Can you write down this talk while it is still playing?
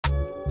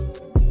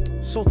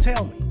So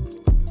tell me,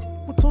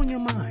 what's on your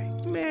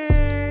mind?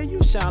 Man,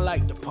 you sound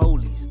like the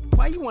police.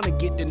 Why you wanna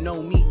get to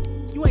know me?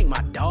 You ain't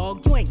my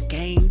dog, you ain't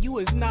game, you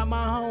is not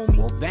my homie.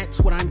 Well, that's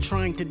what I'm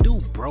trying to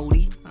do,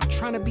 Brody. I'm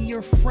trying to be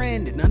your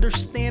friend and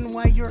understand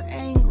why you're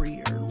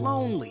angry or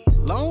lonely.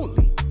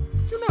 Lonely?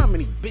 You know how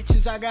many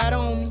bitches I got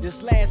on me?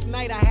 Just last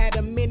night I had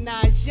a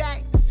midnight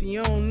jack. See,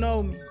 you don't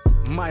know me.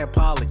 My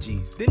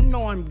apologies. Didn't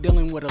know I'm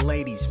dealing with a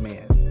ladies'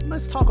 man.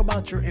 Let's talk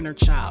about your inner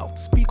child.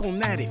 Speak on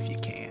that if you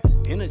can.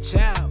 Inner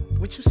child?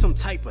 What, you some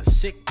type of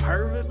sick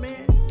pervert,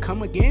 man?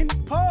 Come again?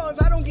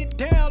 Pause, I don't get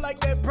down like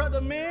that,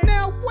 brother, man.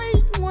 Now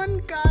wait one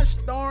gosh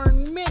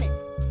darn minute.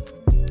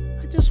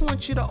 I just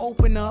want you to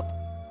open up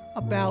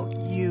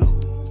about you.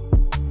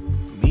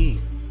 Me?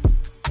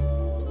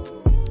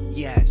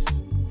 Yes,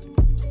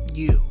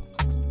 you.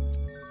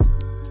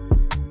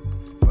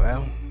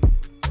 Well,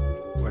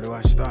 where do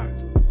I start?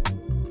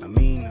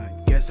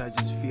 I guess I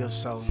just feel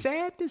so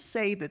sad to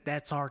say that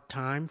that's our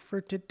time for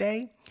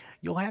today.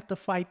 You'll have to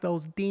fight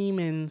those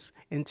demons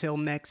until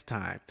next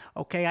time.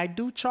 Okay, I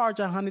do charge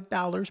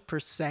 $100 per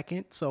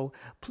second, so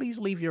please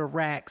leave your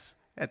racks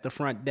at the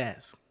front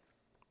desk.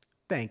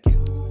 Thank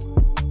you.